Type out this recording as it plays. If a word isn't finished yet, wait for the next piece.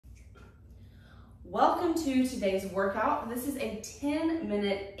Welcome to today's workout. This is a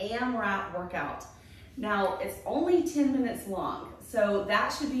 10-minute AMRAP workout. Now, it's only 10 minutes long, so that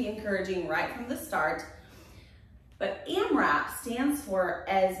should be encouraging right from the start. But AMRAP stands for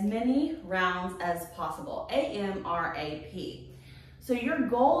as many rounds as possible, AMRAP. So your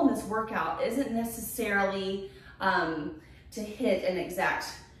goal in this workout isn't necessarily to hit an exact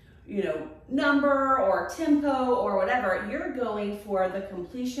number or tempo or whatever. You're going for the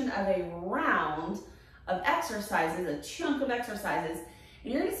completion of a round of exercises, a chunk of exercises,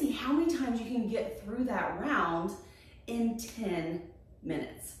 and you're gonna see how many times you can get through that round in 10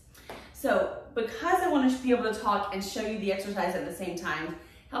 minutes. So because I want to be able to talk and show you the exercise at the same time,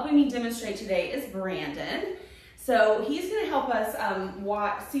 helping me demonstrate today is Brandon. So he's gonna help us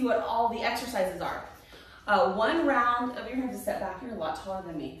see what all the exercises are. One round of, you're gonna have to step back, you're a lot taller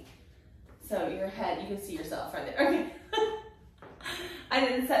than me. So your head, you can see yourself right there. Okay. I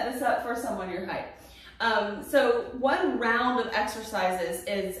didn't set this up for someone your height. So one round of exercises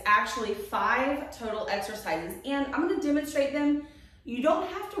is actually 5 total exercises, and I'm gonna demonstrate them. You don't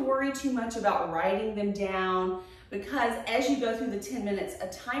have to worry too much about writing them down because as you go through the 10 minutes, a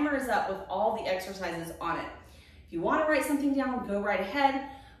timer is up with all the exercises on it. If you wanna write something down, go right ahead,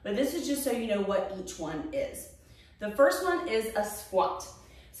 but this is just so you know what each one is. The first one is a squat.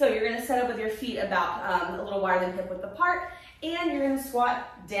 So you're gonna set up with your feet about a little wider than hip width apart, and you're gonna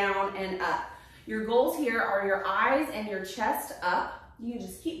squat down and up. Your goals here are your eyes and your chest up. You can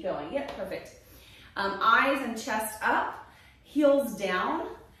just keep going, yep, perfect. Eyes and chest up, heels down,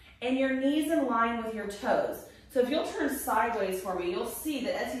 and your knees in line with your toes. So if you'll turn sideways for me, you'll see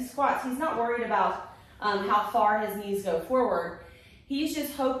that as he squats, he's not worried about how far his knees go forward. He's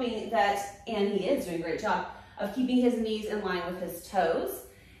just hoping that, and he is doing a great job, of keeping his knees in line with his toes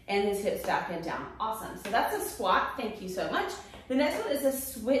and his hips back and down. Awesome. So that's a squat. Thank you so much. The next one is a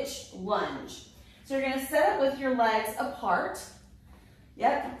switch lunge. So you're going to set up with your legs apart.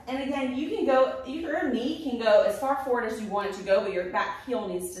 Yep. And again, you can go, your knee can go as far forward as you want it to go, but your back heel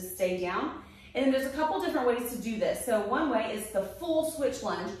needs to stay down. And then there's a couple different ways to do this. So one way is the full switch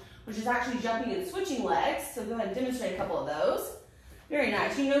lunge, which is actually jumping and switching legs. So go ahead and demonstrate a couple of those. Very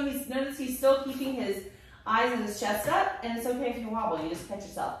nice. You know, notice he's still keeping his eyes and his chest up, and it's okay if you wobble, you just catch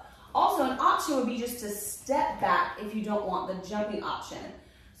yourself. Also, an option would be just to step back if you don't want the jumping option.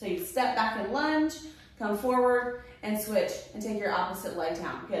 So you step back and lunge, come forward, and switch, and take your opposite leg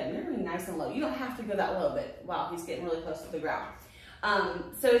down. Good, and they're really nice and low. You don't have to go that low, but wow, he's getting really close to the ground.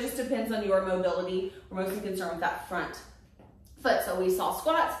 So it just depends on your mobility. We're mostly concerned with that front foot. So we saw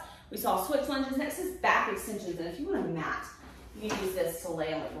squats, we saw switch lunges. Next is back extensions, and if you want a mat, you can use this to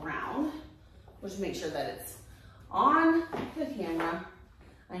lay on the ground. We'll just make sure that it's on the camera.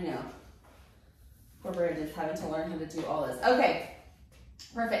 I know. Poor Brandon's having to learn how to do all this. Okay,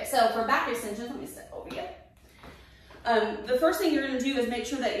 perfect. So for back extensions, let me step over you. The first thing you're gonna do is make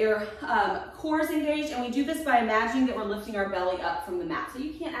sure that your core is engaged, and we do this by imagining that we're lifting our belly up from the mat. So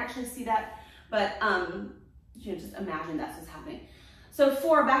you can't actually see that, but just imagine that's what's happening. So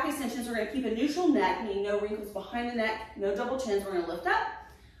for back extensions, we're gonna keep a neutral neck, meaning no wrinkles behind the neck, no double chins. We're gonna lift up,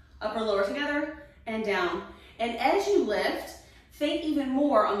 upper and lower together, and down. And as you lift, think even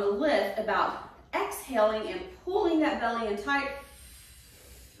more on the lift about exhaling and pulling that belly in tight,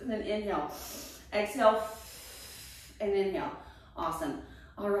 and then inhale. Exhale, and inhale. Awesome.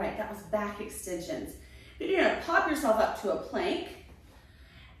 All right, that was back extensions. Then you're gonna pop yourself up to a plank,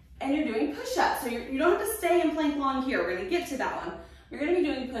 and you're doing push-ups. So you don't have to stay in plank long here. We're gonna get to that one. You're gonna be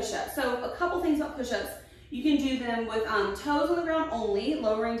doing push-ups. So a couple things about push-ups. You can do them with toes on the ground only,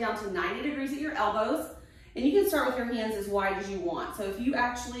 lowering down to 90 degrees at your elbows. And you can start with your hands as wide as you want. So if you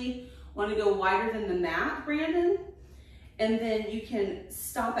actually want to go wider than the mat, Brandon, and then you can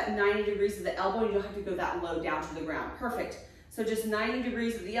stop at 90 degrees at the elbow, you don't have to go that low down to the ground. Perfect. So just 90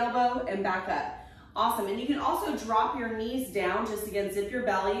 degrees at the elbow and back up. Awesome. And you can also drop your knees down, just again, zip your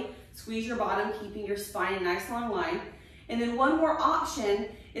belly, squeeze your bottom, keeping your spine a nice long line. And then one more option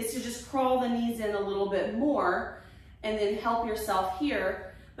is to just crawl the knees in a little bit more and then help yourself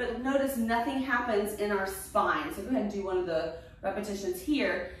here. But notice nothing happens in our spine. So go ahead and do one of the repetitions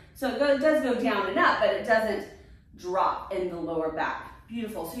here. So it does go down and up, but it doesn't drop in the lower back.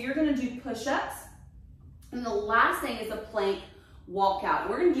 Beautiful. So you're gonna do push-ups. And the last thing is a plank walkout.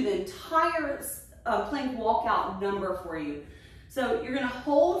 We're gonna do the entire plank walkout number for you. So you're gonna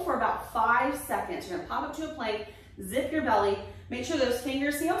hold for about 5 seconds. You're gonna pop up to a plank, zip your belly, make sure those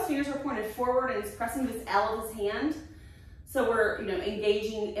fingers, see how those fingers are pointed forward and it's pressing this L of his hand? So we're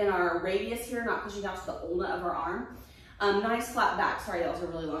engaging in our radius here, not pushing down to the ulna of our arm. Nice flat back. Sorry, that was a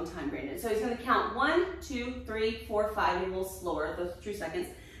really long time, Brandon. So he's gonna count 1, 2, 3, 4, 5, maybe a little slower, those 2 seconds.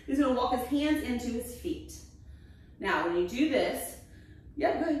 He's gonna walk his hands into his feet. Now, when you do this,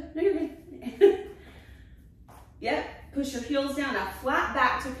 yep, good, no, you're good. Yep, push your heels down. Now, flat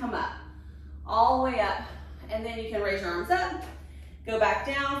back to come up, all the way up. And then you can raise your arms up, go back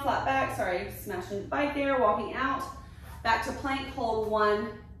down, flat back. Sorry, smashing the bike there, walking out. Back to plank, hold 1,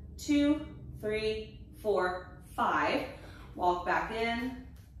 2, 3, 4, 5. Walk back in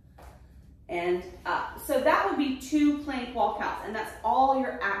and up. So that would be 2 plank walkouts, and that's all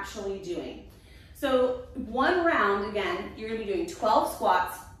you're actually doing. So 1 round, again, you're gonna be doing 12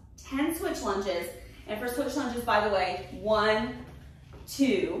 squats, 10 switch lunges, and for switch lunges, by the way, 1,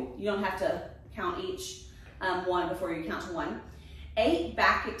 2, you don't have to count each one before you count to 1. 8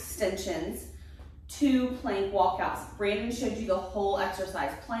 back extensions, 2 plank walkouts. Brandon showed you the whole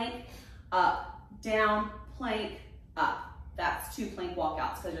exercise. Plank, up, down, plank, up. That's 2 plank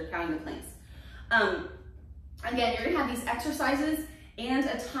walkouts because you're counting the planks. Again, you're gonna have these exercises and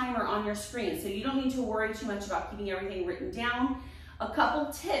a timer on your screen, so you don't need to worry too much about keeping everything written down. A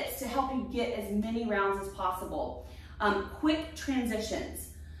couple tips to help you get as many rounds as possible. Quick transitions.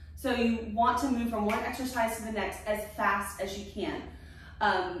 So you want to move from one exercise to the next as fast as you can.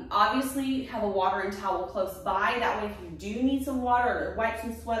 Obviously, have a water and towel close by. That way, if you do need some water or wipe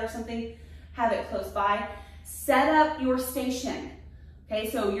some sweat or something, have it close by. Set up your station. Okay,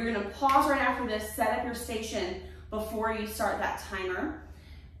 so you're gonna pause right after this, set up your station before you start that timer.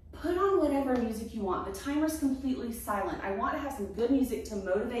 Put on whatever music you want. The timer's completely silent. I want to have some good music to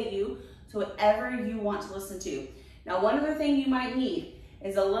motivate you to whatever you want to listen to. Now, one other thing you might need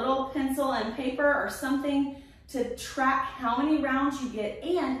is a little pencil and paper or something to track how many rounds you get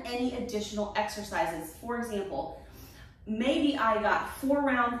and any additional exercises. For example, maybe I got 4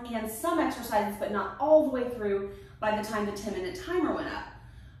 rounds and some exercises, but not all the way through by the time the 10-minute timer went up.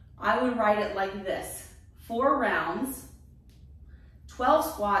 I would write it like this: 4 rounds, 12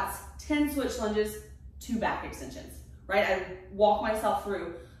 squats, 10 switch lunges, 2 back extensions, right? I walk myself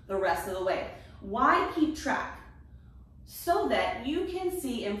through the rest of the way. Why keep track? So that you can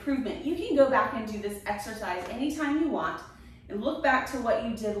see improvement. You can go back and do this exercise anytime you want and look back to what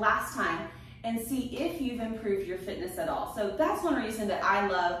you did last time and see if you've improved your fitness at all. So that's one reason that I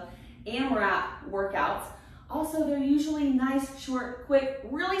love AMRAP workouts. Also, they're usually nice, short, quick,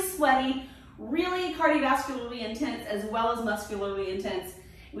 really sweaty, really cardiovascularly intense as well as muscularly intense.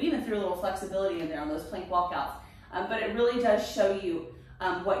 We even threw a little flexibility in there on those plank walkouts, but it really does show you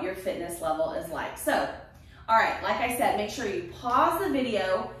what your fitness level is like. So, all right, like I said, make sure you pause the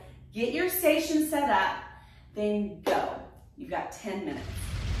video, get your station set up, then go. You've got 10 minutes.